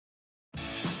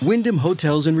Wyndham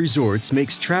Hotels and Resorts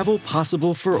makes travel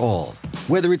possible for all.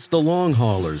 Whether it's the long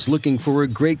haulers looking for a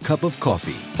great cup of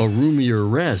coffee, a roomier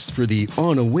rest for the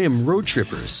on-a-whim road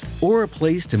trippers, or a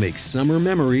place to make summer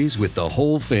memories with the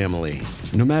whole family.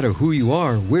 No matter who you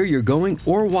are, where you're going,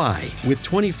 or why, with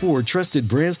 24 trusted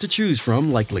brands to choose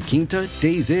from like La Quinta,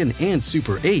 Days Inn, and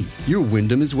Super 8, your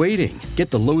Wyndham is waiting.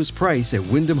 Get the lowest price at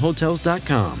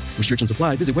WyndhamHotels.com. Restrictions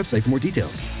apply. Visit website for more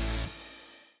details.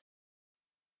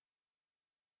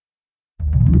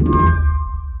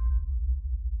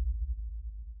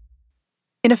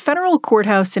 In a federal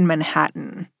courthouse in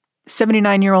Manhattan,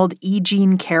 79-year-old E.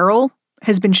 Jean Carroll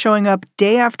has been showing up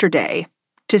day after day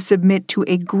to submit to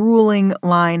a grueling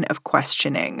line of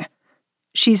questioning.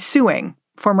 She's suing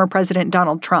former President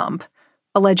Donald Trump,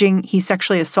 alleging he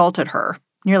sexually assaulted her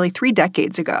nearly 3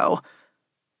 decades ago.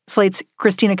 Slate's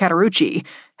Christina Catarucci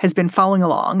has been following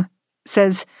along,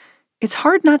 says it's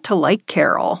hard not to like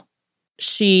Carroll.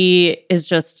 She is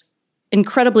just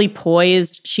incredibly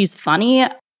poised. She's funny.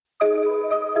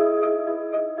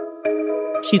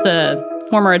 She's a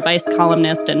former advice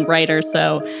columnist and writer,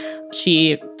 so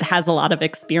she has a lot of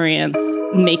experience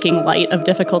making light of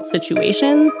difficult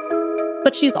situations.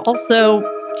 But she's also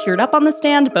teared up on the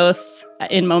stand, both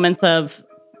in moments of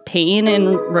pain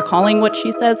in recalling what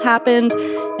she says happened,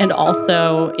 and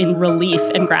also in relief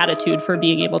and gratitude for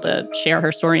being able to share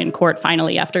her story in court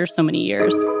finally after so many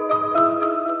years.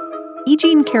 E.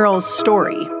 Jean Carroll's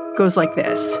story goes like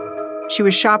this. She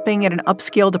was shopping at an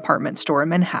upscale department store in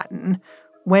Manhattan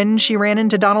when she ran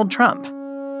into Donald Trump.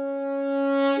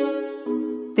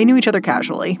 They knew each other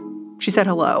casually. She said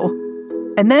hello.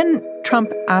 And then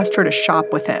Trump asked her to shop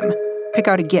with him, pick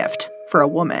out a gift for a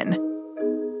woman.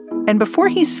 And before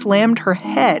he slammed her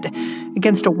head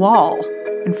against a wall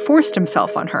and forced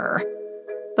himself on her,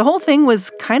 the whole thing was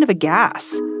kind of a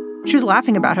gas. She was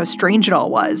laughing about how strange it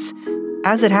all was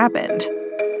as it happened.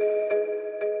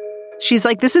 She's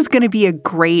like, this is going to be a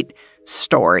great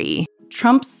story.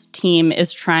 Trump's team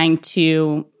is trying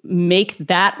to make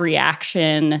that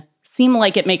reaction seem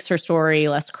like it makes her story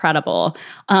less credible.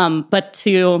 But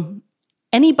to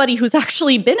anybody who's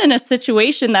actually been in a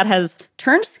situation that has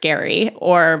turned scary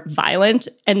or violent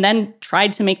and then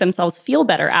tried to make themselves feel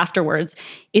better afterwards,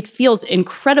 it feels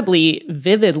incredibly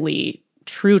vividly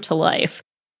true to life.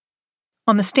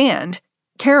 On the stand,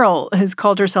 Carroll has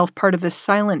called herself part of the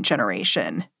silent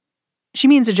generation. She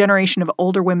means a generation of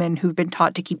older women who've been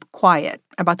taught to keep quiet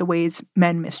about the ways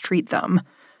men mistreat them.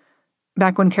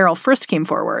 Back when Carroll first came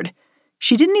forward,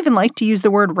 she didn't even like to use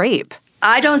the word rape.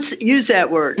 I don't use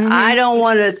that word. Mm-hmm. I don't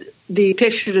want to be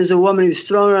pictured as a woman who's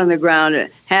thrown on the ground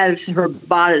and has her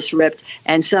bodice ripped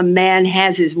and some man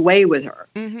has his way with her.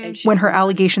 Mm-hmm. When her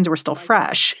allegations were still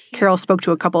fresh, Carroll spoke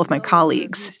to a couple of my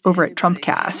colleagues over at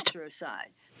Trumpcast.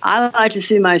 I like to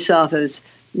see myself as,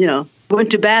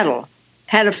 went to battle,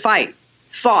 had a fight,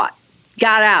 fought,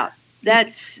 got out.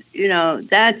 That's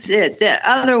it. That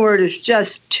other word is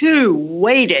just too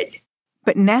weighted.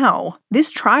 But now,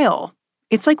 this trial,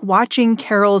 it's like watching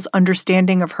Carroll's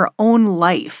understanding of her own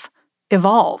life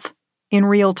evolve in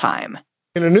real time.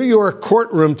 In a New York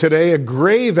courtroom today, a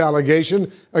grave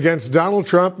allegation against Donald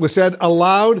Trump was said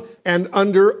aloud and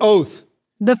under oath.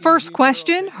 The first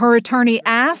question her attorney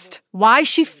asked, why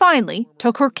she finally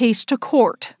took her case to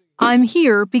court. I'm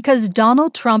here because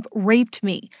Donald Trump raped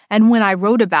me, and when I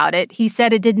wrote about it, he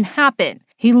said it didn't happen.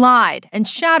 He lied and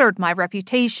shattered my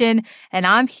reputation, and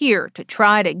I'm here to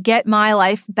try to get my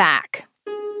life back.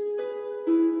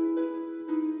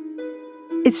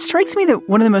 It strikes me that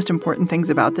one of the most important things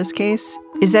about this case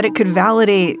is that it could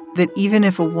validate that even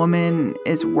if a woman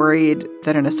is worried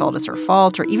that an assault is her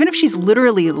fault, or even if she's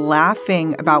literally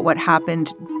laughing about what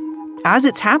happened as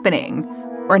it's happening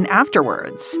or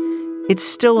afterwards, it's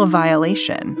still a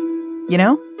violation,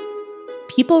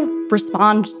 People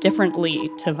respond differently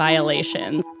to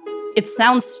violations. It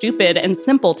sounds stupid and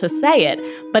simple to say it,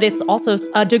 but it's also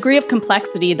a degree of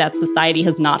complexity that society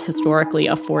has not historically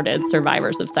afforded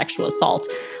survivors of sexual assault.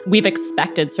 We've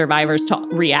expected survivors to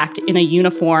react in a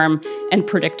uniform and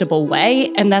predictable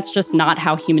way, and that's just not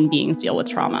how human beings deal with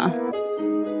trauma.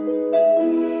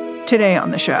 Today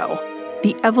on the show,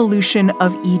 the evolution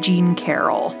of E. Jean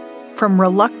Carroll, from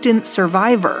reluctant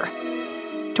survivor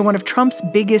to one of Trump's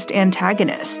biggest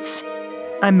antagonists.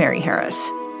 I'm Mary Harris.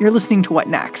 You're listening to What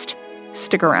Next?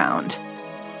 Stick around.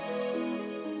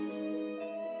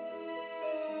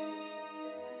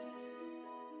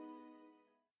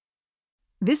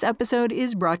 This episode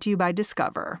is brought to you by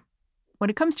Discover. When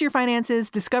it comes to your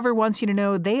finances, Discover wants you to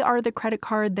know they are the credit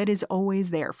card that is always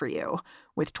there for you.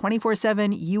 With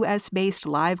 24/7 U.S.-based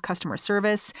live customer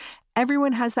service,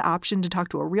 everyone has the option to talk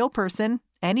to a real person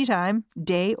anytime,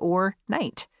 day or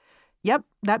night. Yep,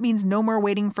 that means no more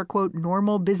waiting for, quote,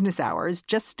 normal business hours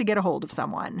just to get a hold of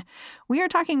someone. We are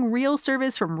talking real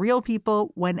service from real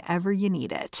people whenever you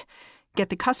need it. Get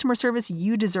the customer service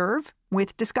you deserve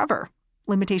with Discover.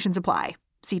 Limitations apply.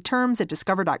 See terms at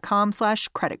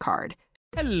discover.com/creditcard.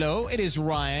 Hello, it is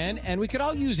Ryan, and we could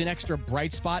all use an extra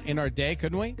bright spot in our day,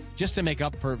 couldn't we? Just to make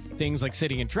up for things like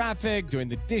sitting in traffic, doing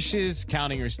the dishes,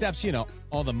 counting your steps,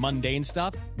 all the mundane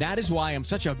stuff. That is why I'm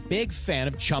such a big fan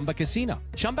of Chumba Casino.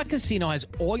 Chumba Casino has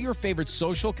all your favorite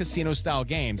social casino-style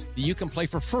games that you can play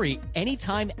for free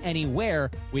anytime, anywhere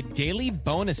with daily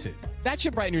bonuses. That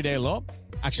should brighten your day a little.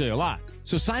 Actually, a lot.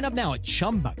 So sign up now at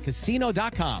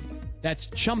ChumbaCasino.com. That's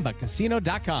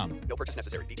ChumbaCasino.com. No purchase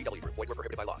necessary. VGW Group. Void where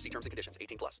prohibited by law. See terms and conditions.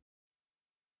 18+.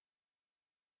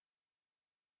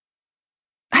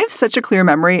 I have such a clear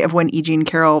memory of when E. Jean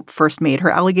Carroll first made her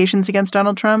allegations against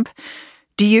Donald Trump.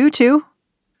 Do you, too?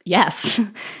 Yes.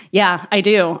 Yeah, I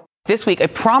do. This week, a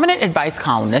prominent advice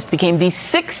columnist became the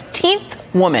 16th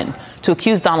woman to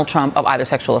accuse Donald Trump of either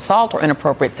sexual assault or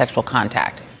inappropriate sexual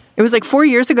contact. It was like 4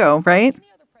 years ago, right?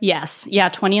 Yes. Yeah,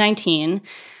 2019.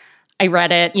 I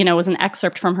read it, it was an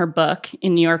excerpt from her book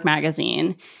in New York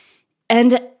Magazine.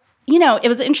 And, it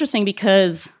was interesting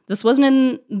because this wasn't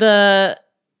in the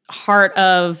heart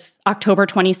of October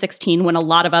 2016 when a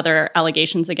lot of other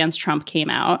allegations against Trump came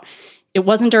out. It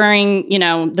wasn't during,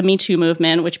 the Me Too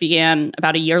movement, which began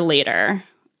about a year later.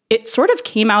 It sort of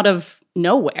came out of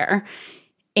nowhere.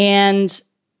 And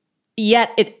yet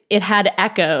it had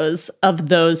echoes of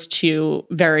those two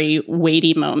very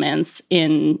weighty moments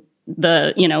in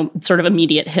the, sort of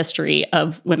immediate history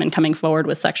of women coming forward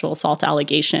with sexual assault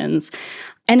allegations.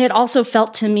 And it also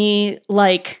felt to me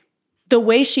like the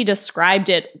way she described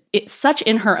it, it's such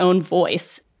in her own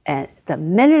voice. And the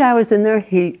minute I was in there,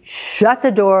 he shut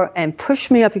the door and pushed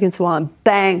me up against the wall and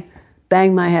bang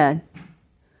my head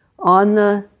on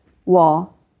the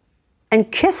wall and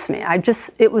kissed me.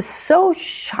 It was so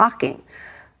shocking.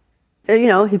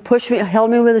 He pushed me,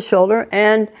 held me with his shoulder,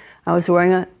 and I was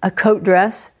wearing a coat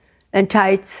dress and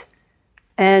tights,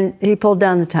 and he pulled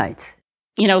down the tights.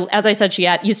 As I said, she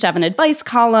used to have an advice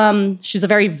column. She's a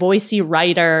very voicey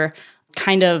writer,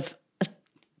 kind of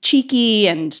cheeky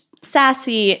and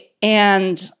sassy.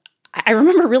 And I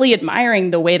remember really admiring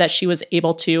the way that she was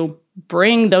able to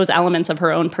bring those elements of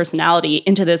her own personality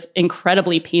into this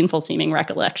incredibly painful seeming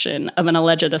recollection of an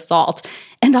alleged assault.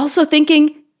 And also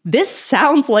thinking, this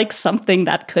sounds like something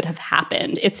that could have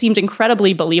happened. It seemed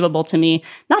incredibly believable to me,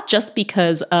 not just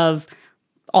because of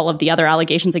all of the other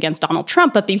allegations against Donald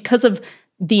Trump, but because of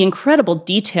the incredible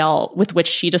detail with which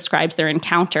she describes their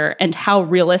encounter and how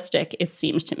realistic it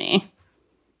seems to me.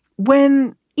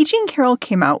 When E. Jean Carroll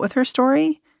came out with her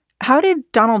story, how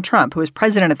did Donald Trump, who was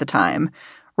president at the time,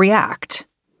 react?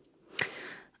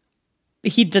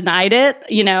 He denied it,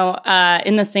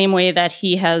 in the same way that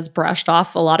he has brushed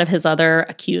off a lot of his other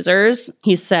accusers.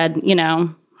 He said,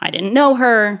 I didn't know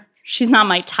her. She's not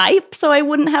my type, so I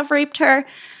wouldn't have raped her.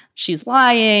 She's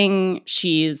lying.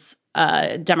 She's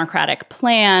a Democratic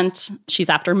plant. She's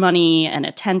after money and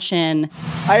attention.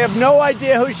 I have no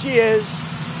idea who she is.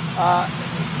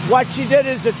 What she did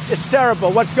it's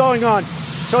terrible. What's going on?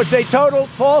 So it's a total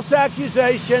false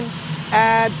accusation,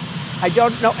 and I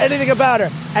don't know anything about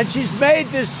her. And she's made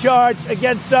this charge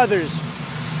against others.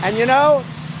 And,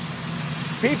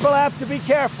 people have to be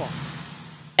careful.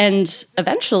 And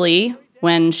eventually,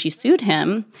 when she sued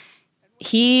him,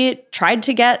 he tried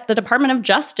to get the Department of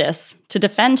Justice to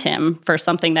defend him for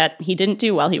something that he didn't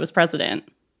do while he was president.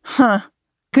 Huh.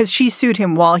 Because she sued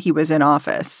him while he was in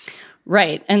office.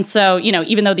 Right. And so,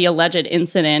 even though the alleged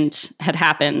incident had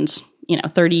happened,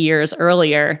 30 years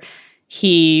earlier,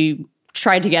 he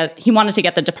wanted to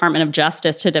get the Department of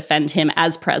Justice to defend him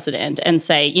as president and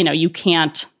say, you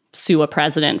can't sue a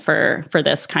president for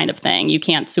this kind of thing. You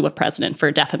can't sue a president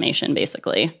for defamation,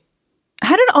 basically.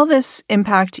 How did all this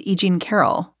impact E. Jean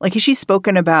Carroll? Like, has she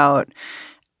spoken about,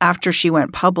 after she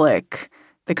went public,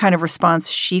 the kind of response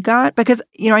she got? Because,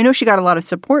 I know she got a lot of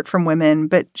support from women,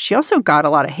 but she also got a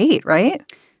lot of hate, right?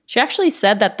 She actually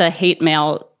said that the hate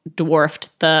mail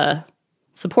dwarfed the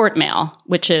support mail,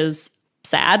 which is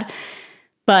sad.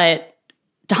 But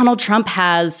Donald Trump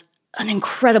has an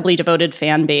incredibly devoted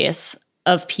fan base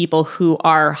of people who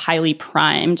are highly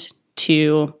primed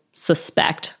to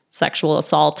suspect sexual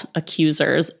assault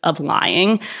accusers of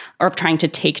lying or of trying to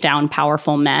take down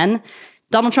powerful men.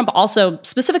 Donald Trump also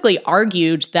specifically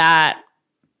argued that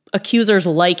accusers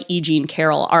like E. Jean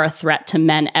Carroll are a threat to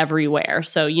men everywhere.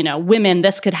 So, women,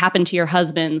 this could happen to your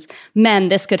husbands. Men,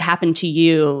 this could happen to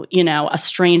you. A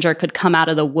stranger could come out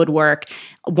of the woodwork,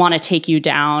 want to take you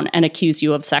down and accuse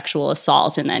you of sexual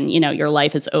assault. And then, your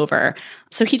life is over.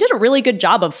 So he did a really good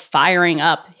job of firing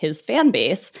up his fan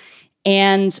base.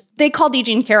 And they called E.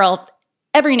 Jean Carroll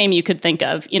every name you could think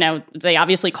of. They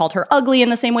obviously called her ugly in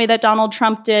the same way that Donald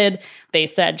Trump did. They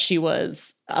said she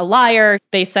was a liar.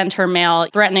 They sent her mail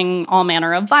threatening all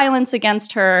manner of violence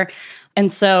against her. And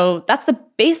so that's the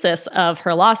basis of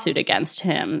her lawsuit against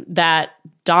him, that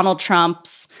Donald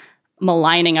Trump's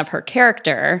maligning of her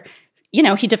character,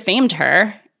 he defamed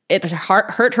her. It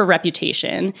hurt her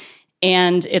reputation.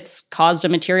 And it's caused a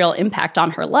material impact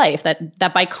on her life, that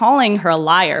by calling her a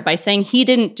liar, by saying he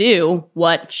didn't do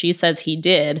what she says he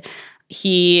did,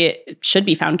 he should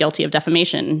be found guilty of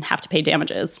defamation and have to pay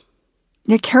damages.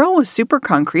 Yeah, Carroll was super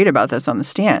concrete about this on the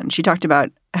stand. She talked about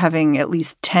having at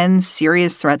least 10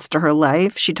 serious threats to her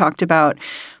life. She talked about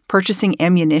purchasing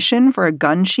ammunition for a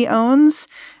gun she owns.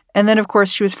 And then, of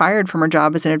course, she was fired from her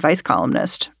job as an advice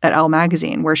columnist at Elle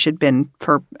magazine, where she'd been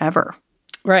forever.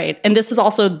 Right. And this is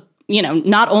also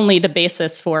not only the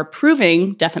basis for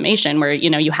proving defamation, where,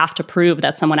 you have to prove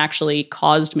that someone actually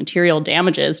caused material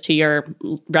damages to your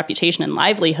reputation and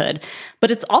livelihood, but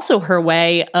it's also her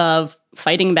way of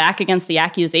fighting back against the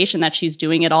accusation that she's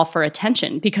doing it all for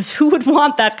attention, because who would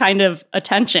want that kind of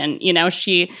attention?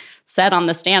 She said on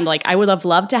the stand, I would have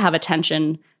loved to have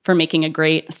attention for making a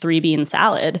great 3-bean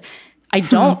salad. I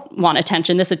don't want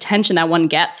attention, this attention that one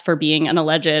gets for being an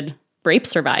alleged rape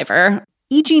survivor.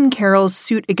 E. Jean Carroll's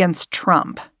suit against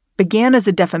Trump began as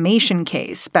a defamation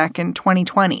case back in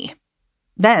 2020.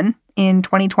 Then, in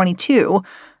 2022,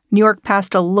 New York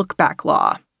passed a look-back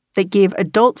law that gave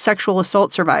adult sexual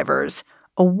assault survivors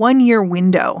a 1-year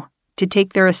window to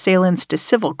take their assailants to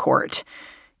civil court,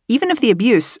 even if the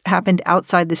abuse happened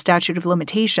outside the statute of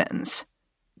limitations.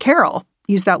 Carroll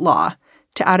used that law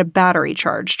to add a battery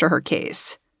charge to her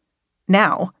case.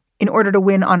 Now, in order to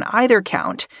win on either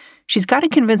count, she's got to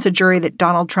convince a jury that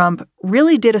Donald Trump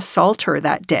really did assault her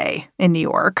that day in New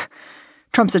York.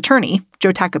 Trump's attorney, Joe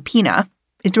Tacopina,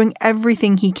 is doing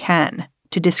everything he can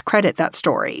to discredit that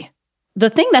story. The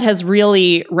thing that has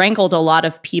really rankled a lot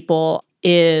of people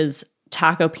is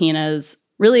Tacopina's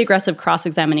really aggressive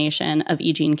cross-examination of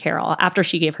E. Jean Carroll after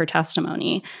she gave her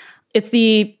testimony. It's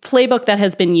the playbook that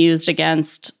has been used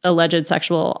against alleged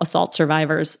sexual assault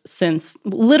survivors since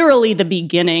literally the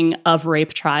beginning of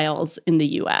rape trials in the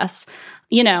U.S.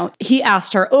 He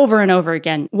asked her over and over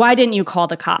again, why didn't you call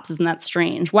the cops? Isn't that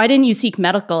strange? Why didn't you seek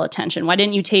medical attention? Why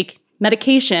didn't you take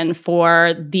medication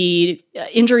for the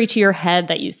injury to your head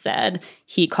that you said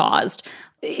he caused?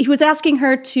 He was asking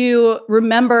her to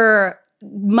remember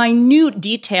minute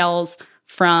details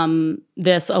from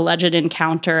this alleged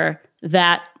encounter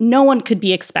that no one could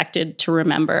be expected to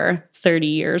remember 30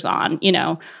 years on.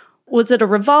 Was it a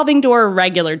revolving door or a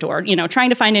regular door? Trying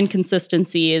to find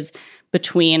inconsistencies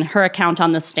between her account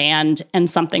on the stand and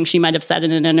something she might have said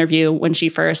in an interview when she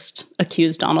first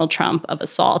accused Donald Trump of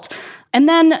assault. And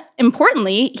then,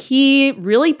 importantly, he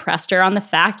really pressed her on the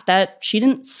fact that she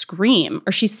didn't scream,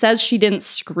 or she says she didn't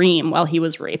scream while he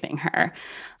was raping her.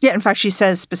 Yeah, in fact, she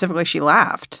says specifically she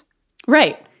laughed.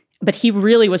 Right. But he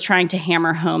really was trying to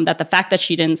hammer home that the fact that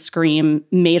she didn't scream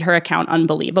made her account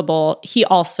unbelievable. He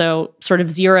also sort of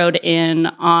zeroed in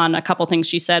on a couple things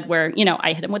she said where,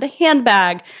 I hit him with a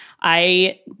handbag.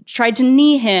 I tried to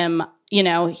knee him.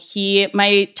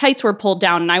 My tights were pulled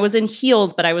down and I was in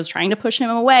heels, but I was trying to push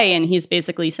him away. And he's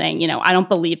basically saying, I don't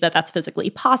believe that that's physically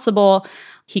possible.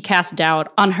 He cast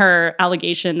doubt on her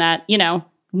allegation that,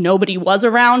 nobody was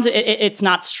around. It's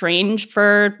not strange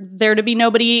for there to be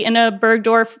nobody in a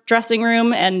Bergdorf dressing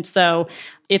room. And so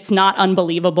it's not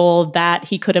unbelievable that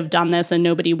he could have done this and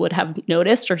nobody would have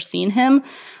noticed or seen him.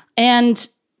 And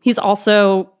he's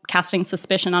also casting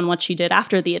suspicion on what she did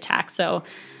after the attack. So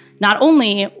not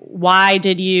only why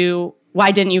didn't you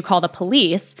call the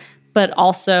police, but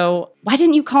also why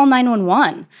didn't you call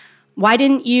 911? Why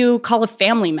didn't you call a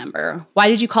family member? Why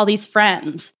did you call these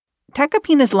friends?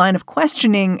 Tacopina's line of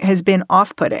questioning has been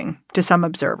off-putting to some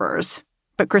observers,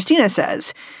 but Christina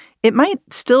says it might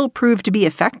still prove to be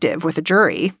effective with a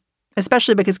jury,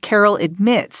 especially because Carroll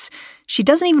admits she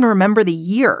doesn't even remember the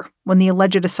year when the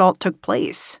alleged assault took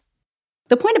place.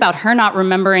 The point about her not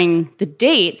remembering the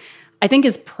date, I think,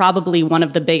 is probably one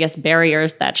of the biggest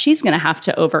barriers that she's going to have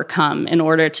to overcome in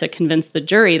order to convince the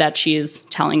jury that she's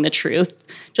telling the truth.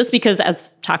 Just because,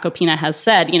 as Tacopina has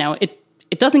said,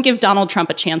 it doesn't give Donald Trump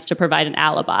a chance to provide an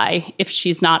alibi if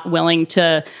she's not willing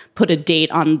to put a date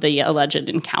on the alleged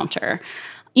encounter.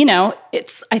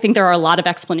 I think there are a lot of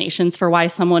explanations for why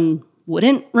someone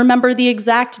wouldn't remember the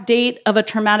exact date of a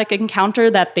traumatic encounter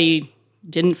that they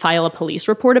didn't file a police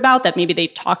report about, that maybe they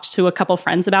talked to a couple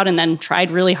friends about and then tried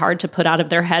really hard to put out of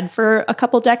their head for a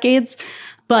couple decades.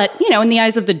 But, in the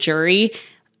eyes of the jury,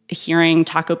 hearing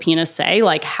Taco Pina say,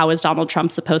 like, how is Donald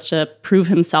Trump supposed to prove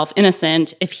himself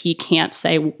innocent if he can't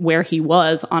say where he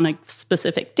was on a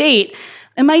specific date?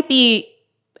 It might be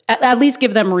at least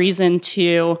give them reason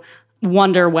to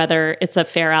wonder whether it's a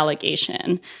fair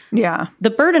allegation. Yeah. The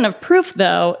burden of proof,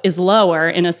 though, is lower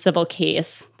in a civil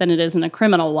case than it is in a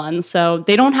criminal one. So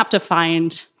they don't have to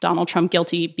find Donald Trump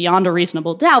guilty beyond a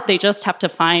reasonable doubt. They just have to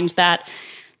find that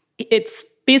it's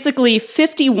basically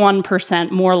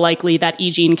 51% more likely that E.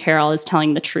 Jean Carroll is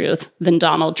telling the truth than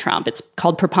Donald Trump. It's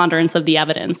called preponderance of the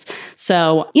evidence.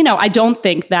 So, I don't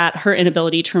think that her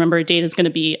inability to remember a date is going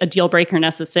to be a deal breaker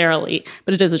necessarily,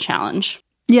 but it is a challenge.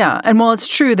 Yeah, and while it's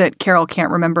true that Carroll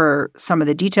can't remember some of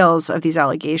the details of these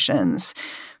allegations,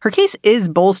 her case is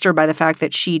bolstered by the fact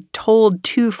that she told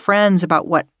two friends about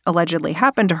what allegedly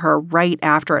happened to her right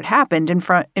after it happened. In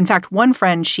fact, one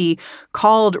friend she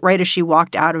called right as she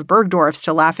walked out of Bergdorf's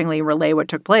to laughingly relay what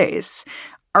took place.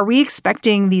 Are we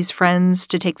expecting these friends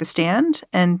to take the stand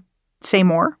and say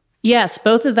more? Yes,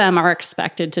 both of them are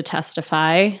expected to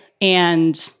testify,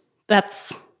 and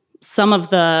that's some of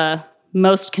the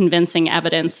most convincing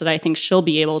evidence that I think she'll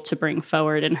be able to bring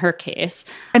forward in her case.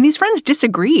 And these friends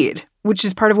disagreed, which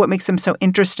is part of what makes them so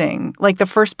interesting. Like, the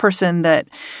first person that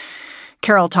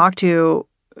Carroll talked to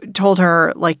told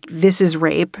her, like, this is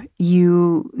rape.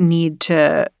 You need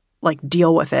to,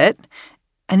 deal with it.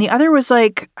 And the other was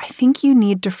like, I think you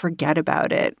need to forget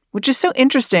about it, which is so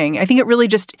interesting. I think it really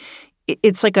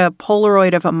it's like a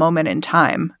Polaroid of a moment in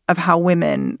time of how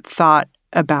women thought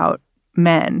about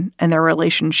men and their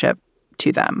relationship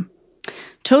to them.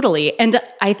 Totally. And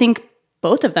I think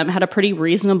both of them had a pretty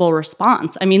reasonable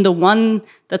response. I mean, the one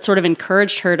that sort of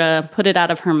encouraged her to put it out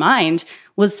of her mind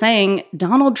was saying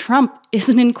Donald Trump is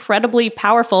an incredibly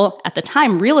powerful, at the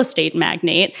time, real estate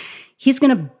magnate. He's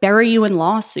going to bury you in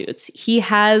lawsuits. He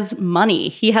has money.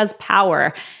 He has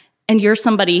power. And you're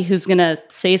somebody who's going to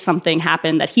say something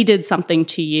happened, that he did something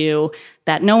to you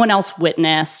that no one else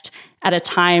witnessed at a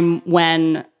time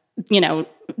when,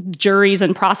 juries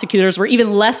and prosecutors were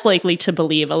even less likely to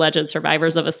believe alleged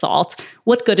survivors of assault.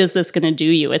 What good is this going to do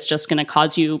you? It's just going to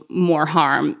cause you more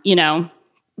harm,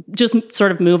 just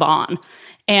sort of move on.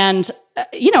 And,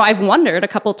 I've wondered a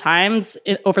couple times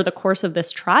over the course of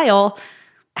this trial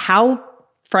how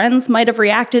friends might have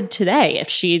reacted today if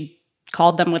she'd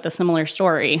called them with a similar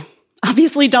story.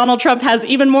 Obviously, Donald Trump has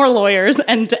even more lawyers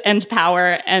and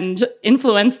power and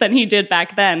influence than he did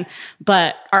back then.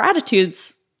 But our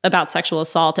attitudes about sexual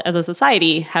assault as a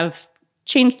society have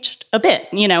changed a bit,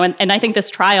 and I think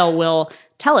this trial will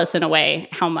tell us in a way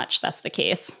how much that's the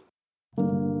case.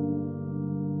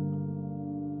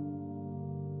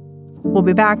 We'll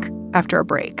be back after a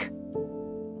break.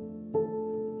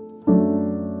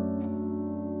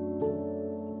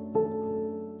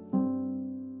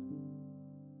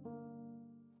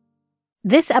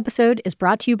 This episode is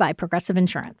brought to you by Progressive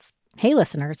Insurance. Hey,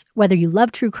 listeners, whether you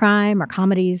love true crime or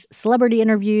comedies, celebrity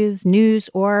interviews, news,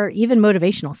 or even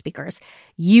motivational speakers,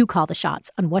 you call the shots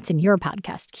on what's in your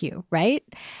podcast queue, right?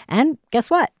 And guess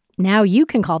what? Now you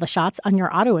can call the shots on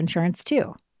your auto insurance,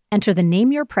 too. Enter the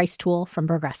Name Your Price tool from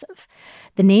Progressive.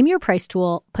 The Name Your Price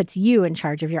tool puts you in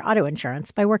charge of your auto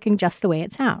insurance by working just the way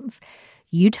it sounds.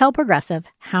 You tell Progressive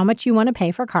how much you want to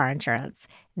pay for car insurance.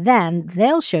 Then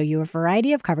they'll show you a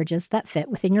variety of coverages that fit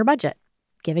within your budget,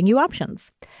 giving you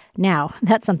options. Now,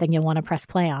 that's something you'll want to press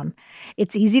play on.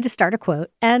 It's easy to start a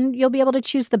quote, and you'll be able to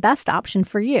choose the best option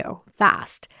for you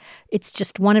fast. It's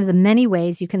just one of the many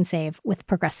ways you can save with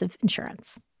Progressive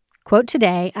Insurance. Quote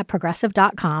today at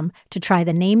Progressive.com to try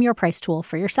the Name Your Price tool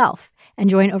for yourself and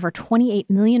join over 28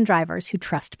 million drivers who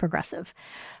trust Progressive.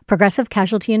 Progressive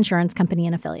Casualty Insurance Company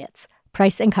and Affiliates.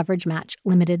 Price and coverage match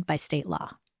limited by state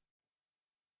law.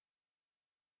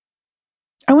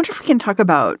 I wonder if we can talk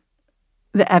about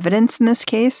the evidence in this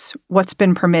case, what's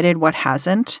been permitted, what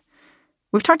hasn't.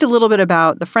 We've talked a little bit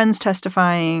about the friends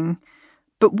testifying,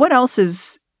 but what else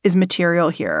is material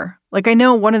here? Like, I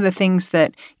know one of the things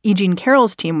that E. Jean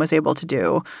Carroll's team was able to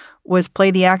do was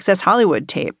play the Access Hollywood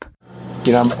tape.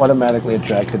 I'm automatically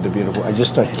attracted to beautiful. I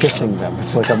just start kissing them.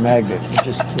 It's like a magnet. You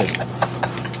just kiss.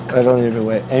 I don't even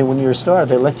wait. And when you're a star,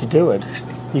 they let you do it.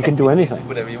 You can do anything.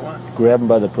 Whatever you want. Grab them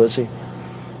by the pussy.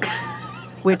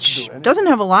 Which doesn't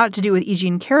have a lot to do with E.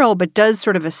 Jean Carroll, but does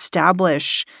sort of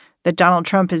establish that Donald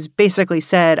Trump has basically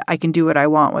said, I can do what I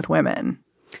want with women.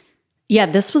 Yeah,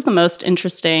 this was the most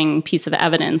interesting piece of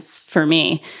evidence for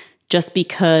me. just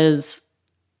because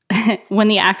when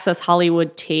the Access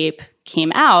Hollywood tape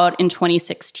came out in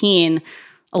 2016,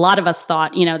 a lot of us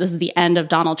thought, this is the end of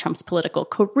Donald Trump's political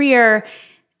career.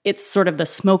 It's sort of the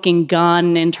smoking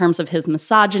gun in terms of his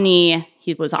misogyny.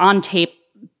 He was on tape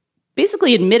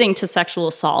basically admitting to sexual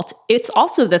assault. It's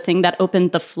also the thing that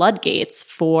opened the floodgates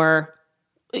for,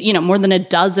 more than a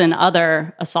dozen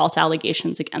other assault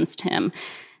allegations against him.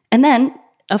 And then,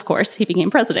 of course, he became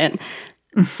president.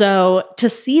 So to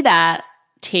see that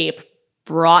tape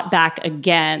brought back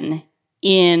again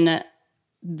in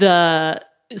the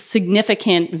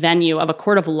significant venue of a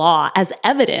court of law as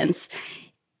evidence,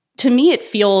 to me, it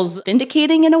feels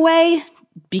vindicating in a way,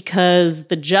 because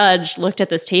the judge looked at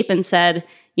this tape and said,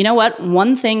 you know what?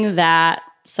 One thing that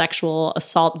sexual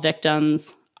assault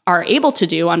victims are able to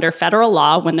do under federal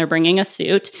law when they're bringing a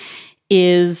suit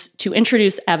is to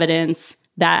introduce evidence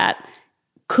that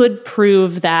could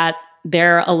prove that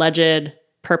their alleged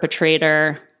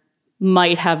perpetrator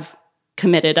might have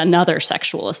committed another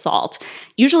sexual assault.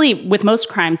 Usually with most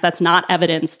crimes, that's not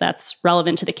evidence that's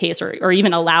relevant to the case or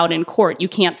even allowed in court. You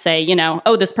can't say,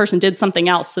 oh, this person did something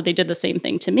else, so they did the same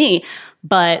thing to me.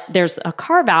 But there's a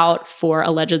carve out for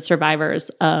alleged survivors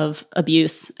of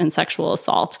abuse and sexual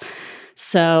assault.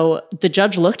 So the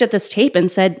judge looked at this tape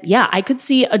and said, yeah, I could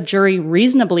see a jury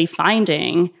reasonably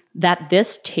finding that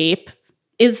this tape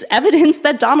is evidence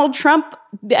that Donald Trump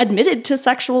admitted to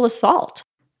sexual assault.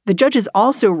 The judges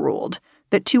also ruled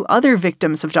that 2 other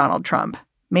victims of Donald Trump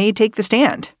may take the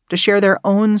stand to share their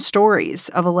own stories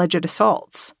of alleged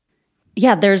assaults.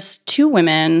 Yeah, there's 2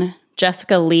 women,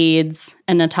 Jessica Leeds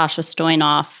and Natasha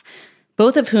Stoynoff,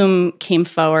 both of whom came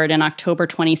forward in October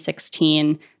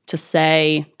 2016 to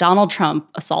say, Donald Trump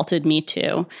assaulted me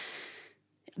too.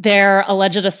 Their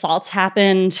alleged assaults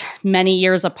happened many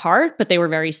years apart, but they were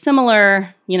very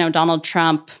similar. Donald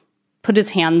Trump put his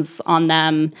hands on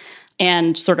them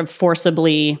and sort of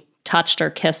forcibly touched or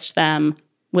kissed them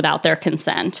without their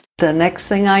consent. The next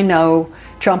thing I know,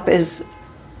 Trump is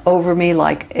over me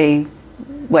like a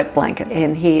wet blanket,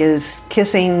 and he is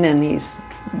kissing and he's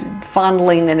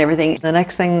fondling and everything. The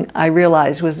next thing I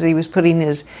realized was he was putting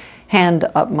his hand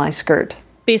up my skirt.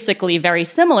 Basically very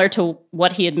similar to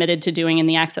what he admitted to doing in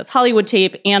the Access Hollywood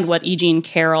tape and what E. Jean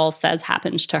Carroll says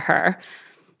happened to her.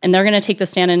 And they're going to take the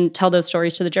stand and tell those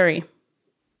stories to the jury.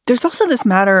 There's also this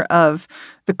matter of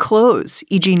the clothes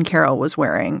E. Jean Carroll was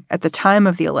wearing at the time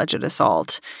of the alleged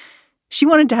assault. She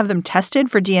wanted to have them tested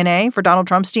for DNA, for Donald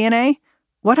Trump's DNA.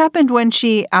 What happened when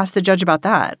she asked the judge about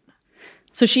that?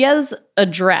 So she has a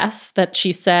dress that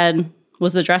she said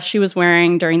was the dress she was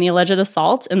wearing during the alleged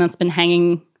assault, and that's been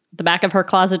hanging the back of her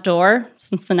closet door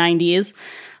since the 90s.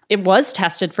 It was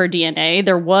tested for DNA.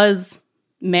 There was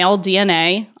male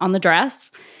DNA on the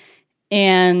dress,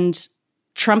 and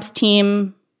Trump's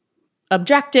team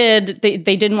objected. They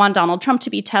didn't want Donald Trump to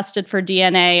be tested for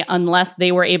DNA unless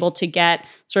they were able to get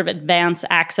sort of advance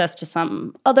access to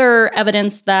some other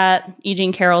evidence that E.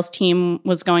 Jean Carroll's team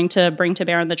was going to bring to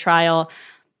bear in the trial.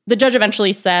 The judge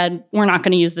eventually said, we're not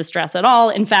going to use this dress at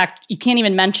all. In fact, you can't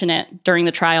even mention it during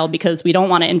the trial because we don't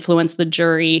want to influence the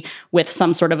jury with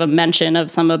some sort of a mention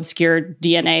of some obscure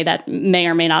DNA that may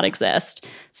or may not exist.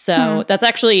 So that's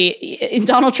actually,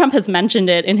 Donald Trump has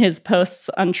mentioned it in his posts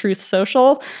on Truth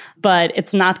Social, but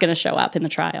it's not going to show up in the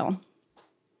trial.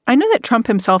 I know that Trump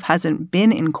himself hasn't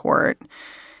been in court.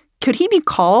 Could he be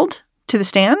called to the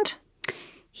stand?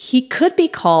 He could be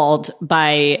called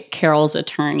by Carroll's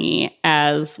attorney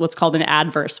as what's called an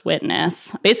adverse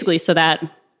witness, basically so that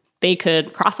they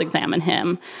could cross-examine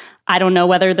him. I don't know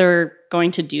whether they're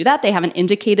going to do that. They haven't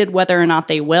indicated whether or not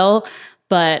they will,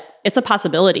 but it's a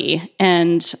possibility.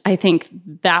 And I think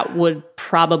that would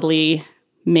probably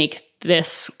make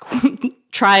this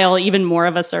trial even more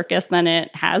of a circus than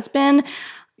it has been.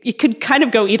 It could kind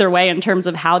of go either way in terms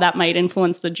of how that might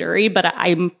influence the jury, but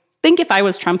I think if I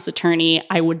was Trump's attorney,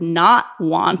 I would not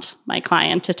want my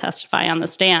client to testify on the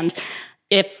stand.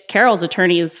 If Carroll's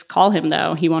attorneys call him,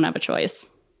 though, he won't have a choice.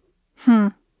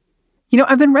 I've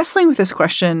been wrestling with this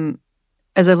question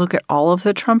as I look at all of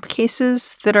the Trump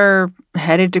cases that are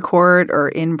headed to court or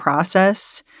in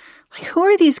process. Like, who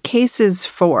are these cases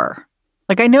for?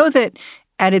 Like, I know that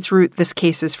at its root, this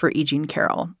case is for E. Jean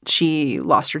Carroll. She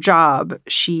lost her job.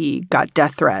 She got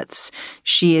death threats.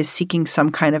 She is seeking some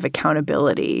kind of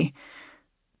accountability.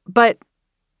 But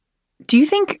do you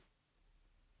think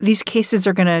these cases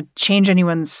are going to change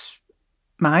anyone's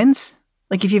minds?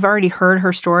 Like, if you've already heard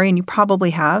her story, and you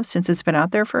probably have since it's been out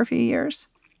there for a few years?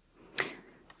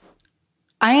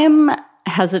 I am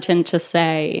hesitant to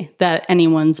say that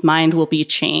anyone's mind will be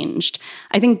changed.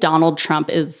 I think Donald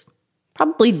Trump is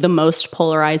probably the most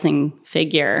polarizing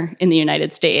figure in the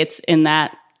United States, in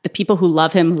that the people who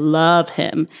love him.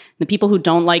 The people who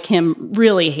don't like him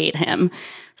really hate him.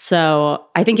 So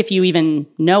I think if you even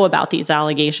know about these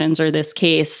allegations or this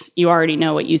case, you already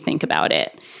know what you think about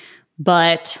it.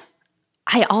 But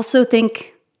I also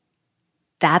think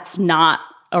that's not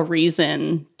a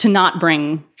reason to not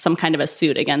bring some kind of a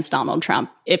suit against Donald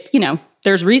Trump if,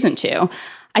 there's reason to.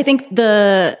 I think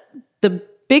the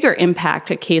bigger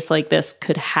impact a case like this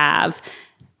could have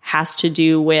has to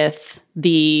do with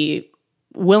the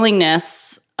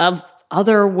willingness of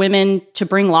other women to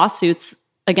bring lawsuits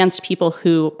against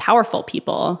powerful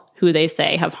people who they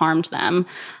say have harmed them.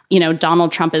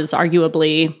 Donald Trump is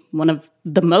arguably one of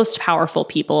the most powerful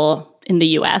people in the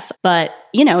US, but,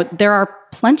 there are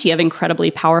plenty of incredibly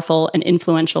powerful and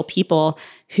influential people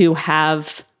who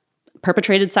have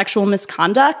perpetrated sexual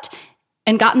misconduct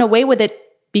and gotten away with it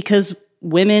because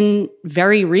women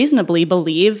very reasonably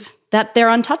believe that they're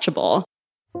untouchable.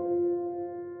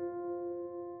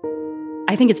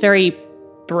 I think it's very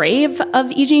brave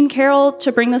of E. Jean Carroll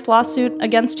to bring this lawsuit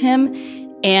against him,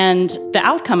 and the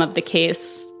outcome of the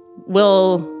case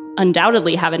will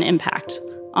undoubtedly have an impact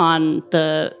on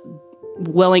the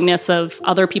willingness of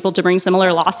other people to bring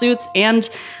similar lawsuits and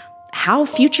how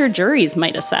future juries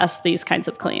might assess these kinds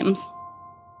of claims.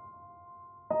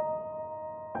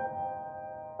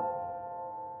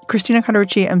 Christina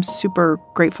Cauterucci, I'm super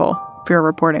grateful for your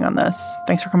reporting on this.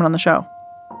 Thanks for coming on the show.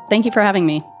 Thank you for having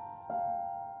me.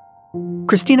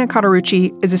 Christina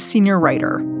Cauterucci is a senior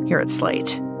writer here at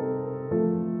Slate.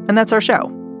 And that's our show.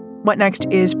 What Next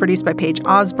is produced by Paige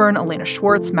Osborne, Elena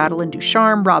Schwartz, Madeline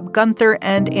Ducharme, Rob Gunther,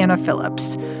 and Anna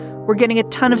Phillips. We're getting a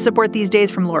ton of support these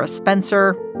days from Laura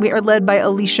Spencer. We are led by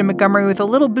Alicia Montgomery with a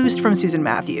little boost from Susan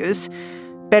Matthews.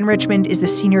 Ben Richmond is the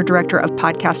Senior Director of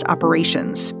Podcast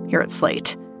Operations here at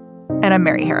Slate. And I'm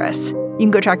Mary Harris. You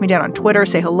can go track me down on Twitter,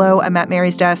 say hello. I'm at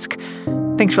Mary's Desk.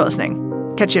 Thanks for listening.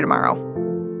 Catch you tomorrow.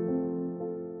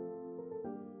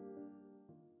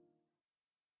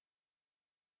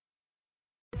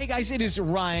 Hey guys, it is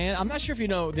Ryan. I'm not sure if you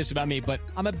know this about me, but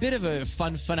I'm a bit of a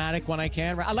fun fanatic when I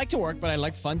can. I like to work, but I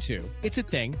like fun too. It's a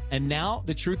thing. And now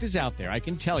the truth is out there. I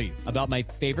can tell you about my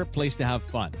favorite place to have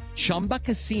fun. Chumba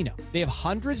Casino. They have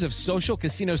hundreds of social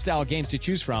casino style games to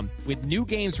choose from with new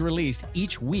games released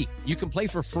each week. You can play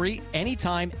for free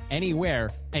anytime, anywhere.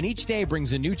 And each day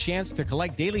brings a new chance to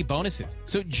collect daily bonuses.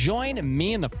 So join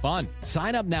me in the fun.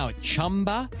 Sign up now at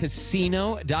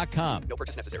ChumbaCasino.com. No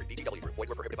purchase necessary. VGW Group. Void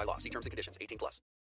where prohibited by law. See terms and conditions. 18+.